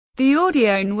The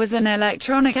Audion was an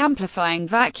electronic amplifying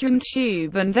vacuum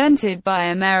tube invented by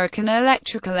American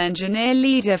electrical engineer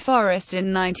Lee De Forest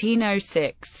in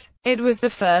 1906. It was the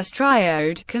first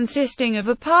triode, consisting of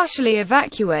a partially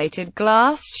evacuated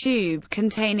glass tube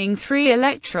containing 3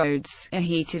 electrodes, a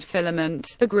heated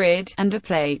filament, a grid, and a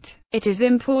plate. It is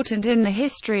important in the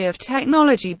history of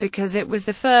technology because it was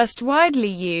the first widely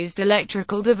used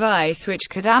electrical device which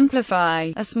could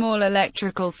amplify a small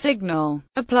electrical signal.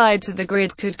 Applied to the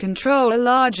grid could control a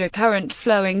larger current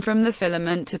flowing from the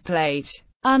filament to plate.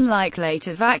 Unlike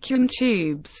later vacuum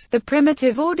tubes, the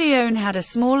primitive Audion had a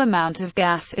small amount of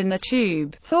gas in the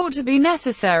tube, thought to be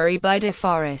necessary by De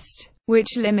Forest,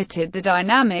 which limited the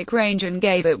dynamic range and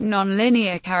gave it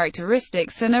nonlinear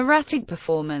characteristics and erratic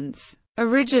performance.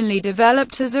 Originally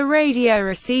developed as a radio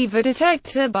receiver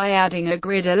detector by adding a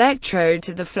grid electrode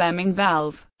to the Fleming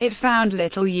valve, it found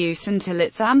little use until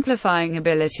its amplifying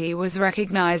ability was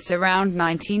recognized around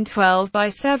 1912 by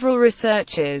several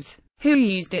researchers, who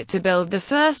used it to build the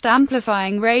first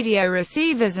amplifying radio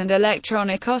receivers and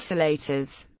electronic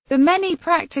oscillators. The many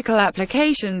practical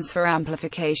applications for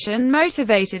amplification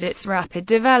motivated its rapid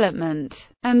development,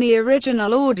 and the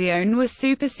original Audion was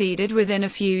superseded within a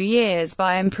few years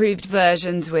by improved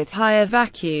versions with higher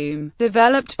vacuum,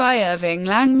 developed by Irving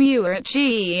Langmuir at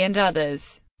GE and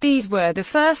others. These were the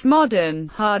first modern,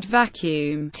 hard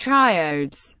vacuum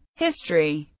triodes.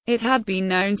 History. It had been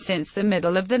known since the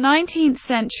middle of the 19th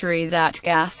century that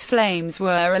gas flames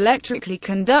were electrically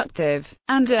conductive,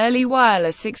 and early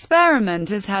wireless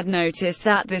experimenters had noticed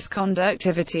that this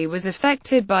conductivity was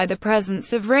affected by the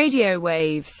presence of radio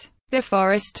waves. De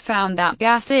Forest found that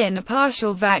gas in a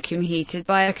partial vacuum heated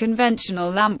by a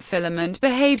conventional lamp filament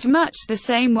behaved much the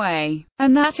same way,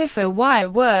 and that if a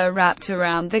wire were wrapped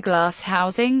around the glass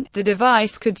housing, the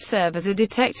device could serve as a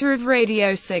detector of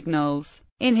radio signals.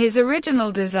 In his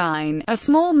original design, a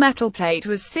small metal plate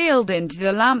was sealed into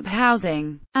the lamp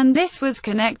housing, and this was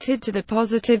connected to the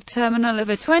positive terminal of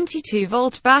a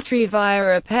 22-volt battery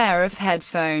via a pair of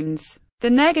headphones, the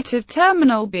negative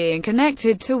terminal being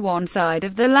connected to one side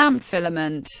of the lamp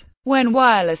filament. When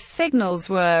wireless signals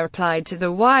were applied to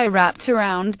the wire wrapped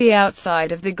around the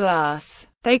outside of the glass,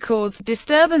 they caused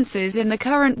disturbances in the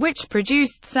current which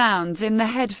produced sounds in the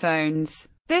headphones.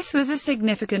 This was a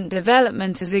significant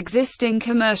development as existing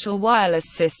commercial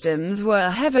wireless systems were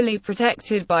heavily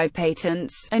protected by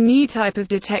patents. A new type of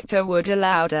detector would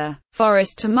allow De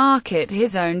Forest to market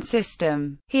his own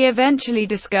system. He eventually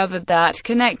discovered that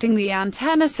connecting the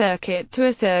antenna circuit to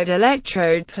a third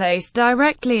electrode placed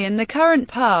directly in the current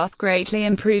path greatly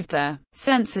improved the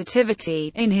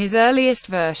sensitivity. In his earliest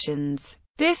versions,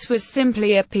 this was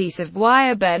simply a piece of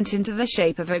wire bent into the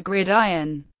shape of a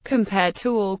gridiron. Compared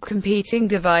to all competing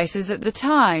devices at the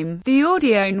time, the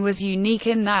Audion was unique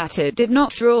in that it did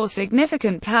not draw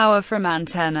significant power from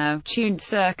antenna-tuned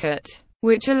circuit,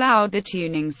 which allowed the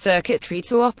tuning circuitry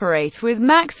to operate with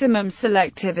maximum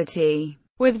selectivity.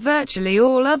 With virtually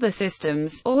all other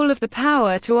systems, all of the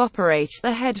power to operate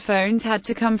the headphones had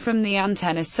to come from the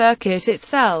antenna circuit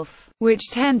itself,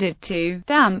 which tended to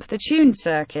damp the tuned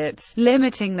circuits,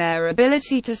 limiting their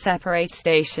ability to separate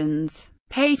stations.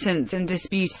 Patents and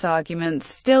dispute arguments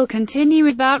still continue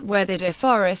about whether De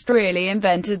Forest really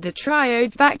invented the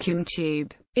triode vacuum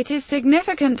tube. It is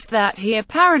significant that he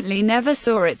apparently never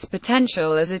saw its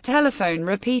potential as a telephone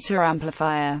repeater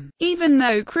amplifier. Even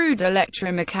though crude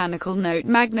electromechanical note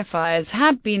magnifiers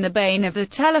had been the bane of the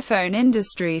telephone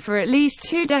industry for at least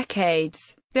 2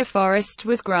 decades, De Forest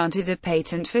was granted a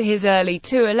patent for his early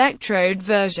 2-electrode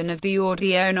version of the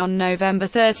Audion on November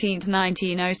 13,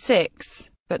 1906.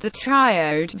 But the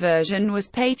triode version was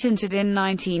patented in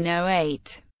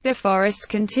 1908. De Forest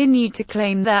continued to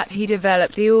claim that he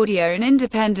developed the Audion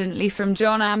independently from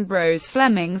John Ambrose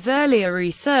Fleming's earlier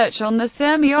research on the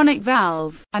thermionic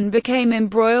valve, and became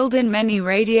embroiled in many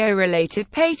radio-related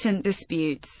patent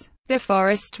disputes. De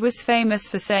Forest was famous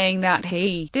for saying that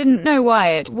he didn't know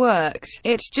why it worked,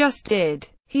 it just did.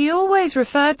 He always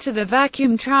referred to the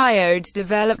vacuum triodes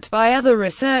developed by other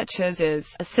researchers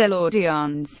as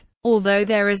oscillaudions, although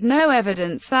there is no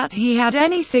evidence that he had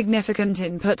any significant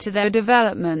input to their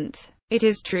development. It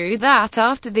is true that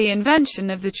after the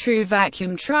invention of the true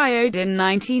vacuum triode in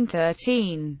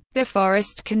 1913, De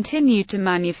Forest continued to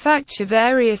manufacture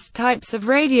various types of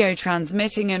radio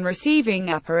transmitting and receiving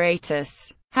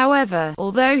apparatus. However,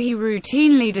 although he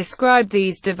routinely described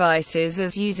these devices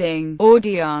as using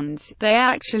audions, they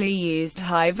actually used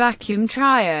high vacuum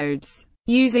triodes,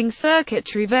 using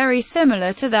circuitry very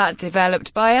similar to that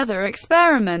developed by other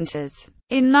experimenters.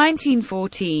 In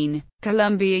 1914,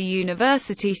 Columbia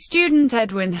University student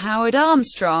Edwin Howard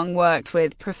Armstrong worked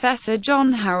with Professor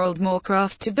John Harold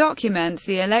Moorcroft to document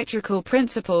the electrical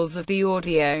principles of the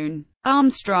Audion.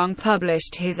 Armstrong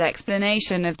published his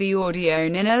explanation of the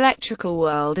Audion in Electrical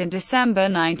World in December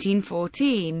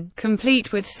 1914,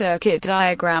 complete with circuit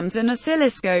diagrams and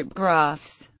oscilloscope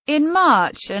graphs. In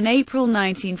March and April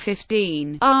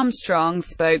 1915, Armstrong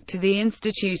spoke to the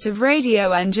Institute of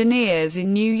Radio Engineers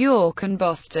in New York and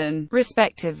Boston,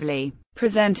 respectively,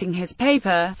 presenting his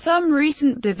paper, Some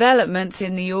Recent Developments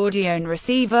in the Audion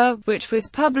Receiver, which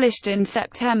was published in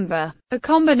September. A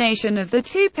combination of the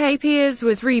two papers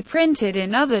was reprinted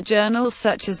in other journals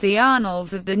such as the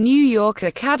Annals of the New York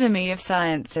Academy of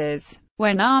Sciences.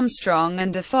 When Armstrong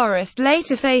and De Forest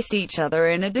later faced each other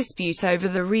in a dispute over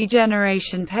the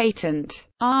regeneration patent,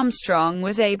 Armstrong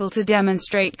was able to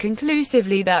demonstrate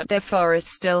conclusively that De Forest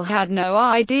still had no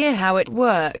idea how it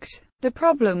worked. The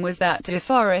problem was that De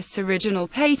Forest's original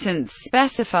patents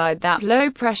specified that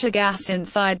low-pressure gas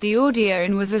inside the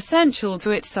Audion was essential to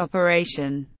its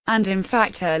operation, and in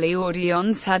fact early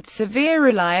Audions had severe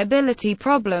reliability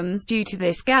problems due to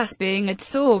this gas being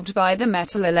adsorbed by the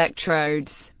metal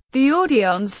electrodes. The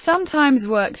Audions sometimes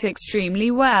worked extremely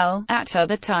well, at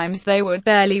other times they would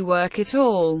barely work at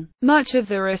all. Much of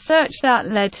the research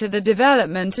that led to the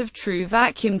development of true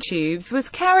vacuum tubes was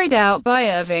carried out by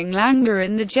Irving Langmuir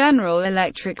in the General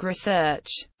Electric Research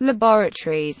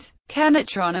Laboratories.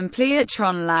 Kenitron and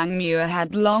Pleatron. Langmuir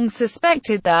had long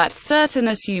suspected that certain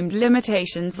assumed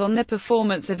limitations on the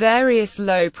performance of various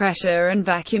low-pressure and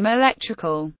vacuum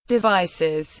electrical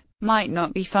devices might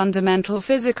not be fundamental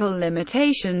physical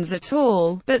limitations at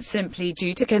all, but simply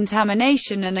due to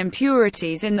contamination and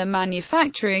impurities in the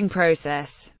manufacturing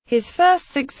process. His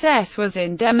first success was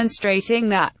in demonstrating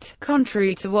that,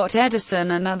 contrary to what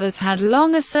Edison and others had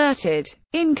long asserted,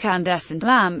 incandescent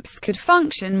lamps could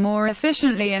function more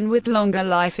efficiently and with longer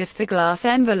life if the glass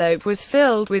envelope was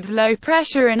filled with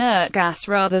low-pressure inert gas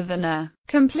rather than a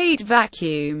complete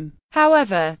vacuum.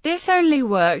 However, this only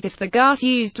worked if the gas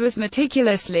used was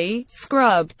meticulously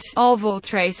scrubbed of all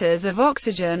traces of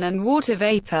oxygen and water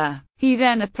vapor. He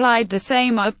then applied the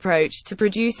same approach to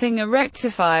producing a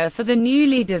rectifier for the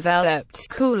newly developed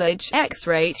Coolidge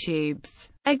X-ray tubes.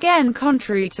 Again,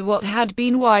 contrary to what had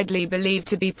been widely believed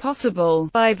to be possible,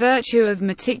 by virtue of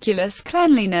meticulous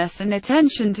cleanliness and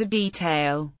attention to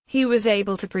detail, he was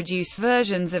able to produce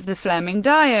versions of the Fleming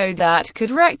diode that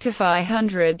could rectify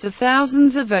hundreds of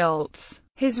thousands of volts.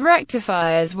 His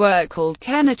rectifiers were called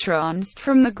kenitrons,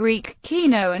 from the Greek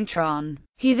keno and tron.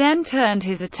 He then turned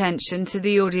his attention to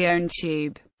the Audion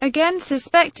tube, again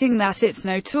suspecting that its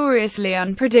notoriously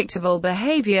unpredictable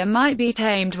behavior might be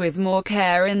tamed with more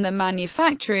care in the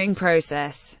manufacturing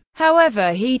process.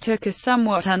 However, he took a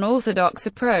somewhat unorthodox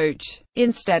approach.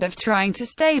 Instead of trying to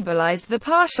stabilize the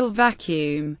partial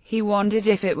vacuum, he wondered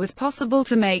if it was possible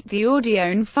to make the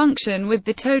Audion function with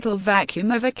the total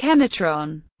vacuum of a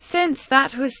kenitron. Since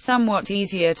that was somewhat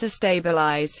easier to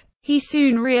stabilize, he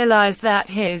soon realized that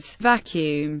his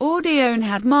vacuum Audion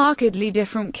had markedly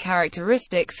different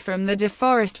characteristics from the De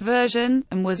Forest version,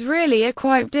 and was really a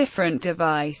quite different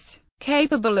device,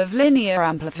 capable of linear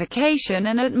amplification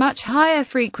and at much higher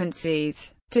frequencies.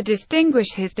 To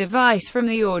distinguish his device from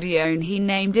the Audion, he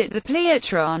named it the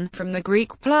Pleatron, from the Greek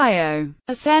plio.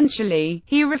 Essentially,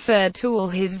 he referred to all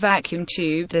his vacuum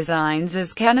tube designs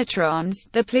as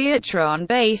kenitrons, the Pleatron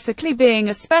basically being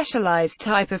a specialized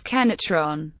type of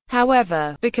kenitron.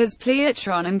 However, because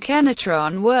Pleatron and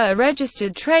kenitron were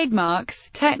registered trademarks,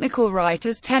 technical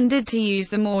writers tended to use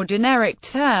the more generic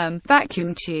term,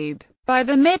 vacuum tube. By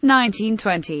the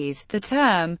mid-1920s, the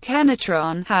term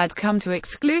kenitron had come to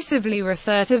exclusively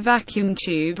refer to vacuum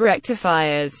tube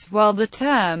rectifiers, while the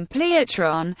term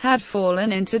pleatron had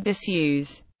fallen into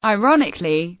disuse.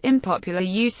 Ironically, in popular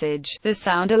usage, the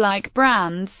sound-alike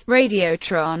brands,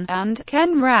 Radiotron and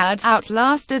Kenrad,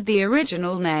 outlasted the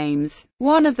original names.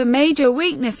 One of the major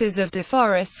weaknesses of De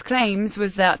Forest's claims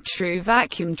was that true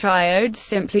vacuum triodes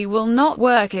simply will not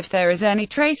work if there is any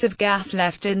trace of gas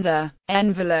left in the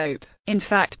envelope. In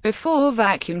fact, before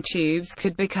vacuum tubes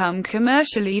could become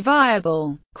commercially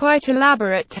viable, quite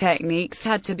elaborate techniques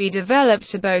had to be developed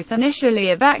to both initially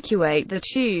evacuate the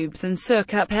tubes and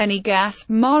suck up any gas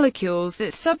molecules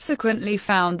that subsequently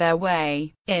found their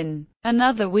way in.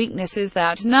 Another weakness is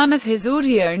that none of his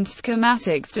Audion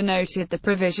schematics denoted the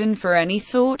provision for any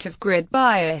sort of grid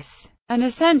bias. an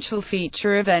essential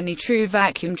feature of any true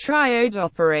vacuum triode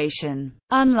operation.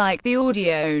 Unlike the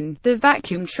Audion, the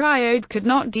vacuum triode could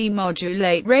not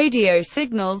demodulate radio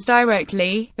signals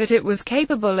directly, but it was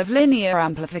capable of linear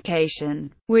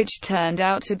amplification, which turned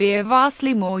out to be a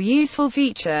vastly more useful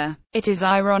feature. It is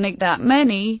ironic that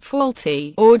many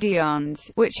faulty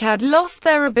Audions, which had lost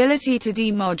their ability to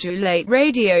demodulate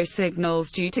radio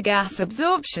signals due to gas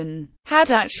absorption,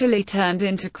 had actually turned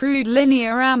into crude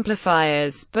linear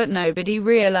amplifiers, but nobody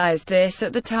realized this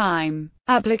at the time.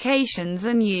 Applications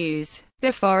and use.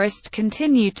 De Forest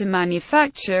continued to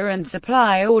manufacture and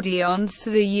supply Audions to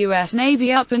the U.S.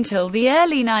 Navy up until the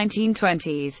early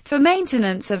 1920s, for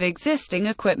maintenance of existing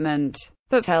equipment.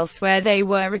 But elsewhere they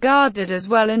were regarded as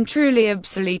well and truly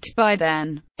obsolete by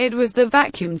then. It was the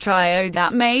vacuum triode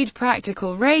that made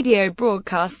practical radio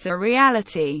broadcasts a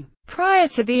reality. Prior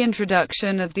to the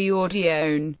introduction of the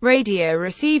Audion, radio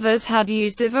receivers had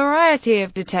used a variety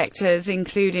of detectors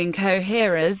including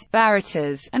coherers,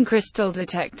 barometers, and crystal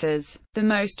detectors. The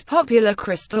most popular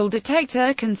crystal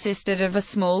detector consisted of a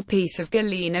small piece of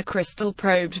galena crystal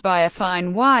probed by a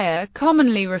fine wire,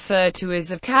 commonly referred to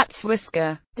as a cat's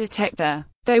whisker detector.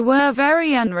 They were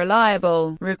very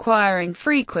unreliable, requiring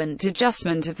frequent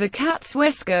adjustment of the cat's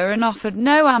whisker and offered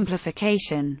no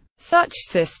amplification. Such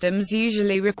systems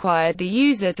usually required the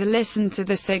user to listen to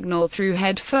the signal through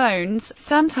headphones,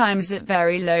 sometimes at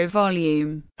very low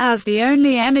volume, as the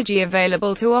only energy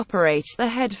available to operate the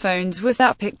headphones was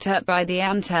that picked up by the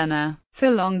antenna.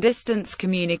 For long-distance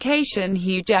communication,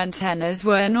 huge antennas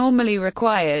were normally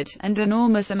required, and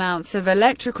enormous amounts of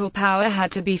electrical power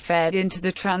had to be fed into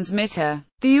the transmitter.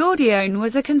 The Audion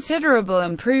was a considerable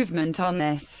improvement on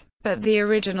this, but the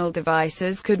original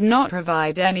devices could not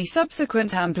provide any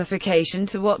subsequent amplification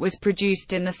to what was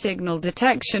produced in the signal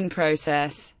detection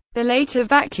process. The later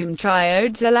vacuum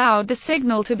triodes allowed the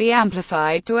signal to be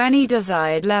amplified to any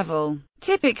desired level,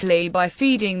 typically by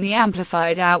feeding the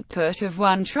amplified output of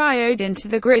one triode into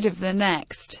the grid of the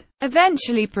next,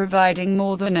 eventually providing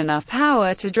more than enough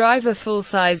power to drive a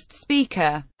full-sized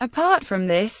speaker. Apart from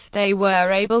this, they were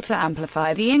able to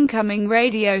amplify the incoming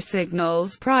radio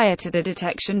signals prior to the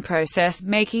detection process,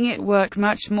 making it work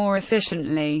much more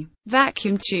efficiently.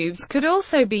 Vacuum tubes could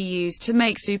also be used to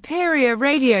make superior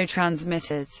radio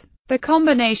transmitters. The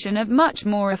combination of much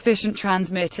more efficient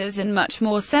transmitters and much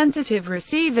more sensitive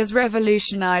receivers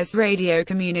revolutionized radio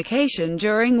communication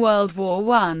during World War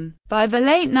I. By the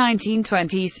late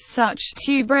 1920s, such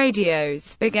tube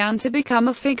radios began to become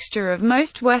a fixture of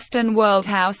most Western world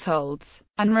households,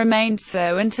 and remained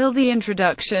so until the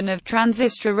introduction of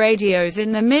transistor radios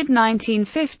in the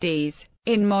mid-1950s.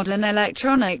 In modern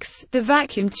electronics, the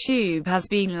vacuum tube has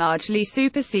been largely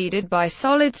superseded by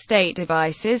solid-state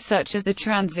devices such as the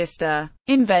transistor,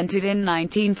 invented in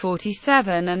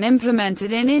 1947 and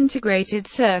implemented in integrated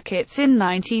circuits in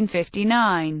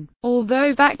 1959.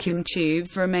 Although vacuum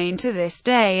tubes remain to this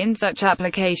day in such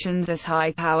applications as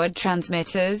high-powered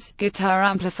transmitters, guitar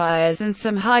amplifiers and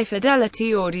some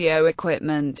high-fidelity audio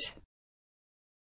equipment.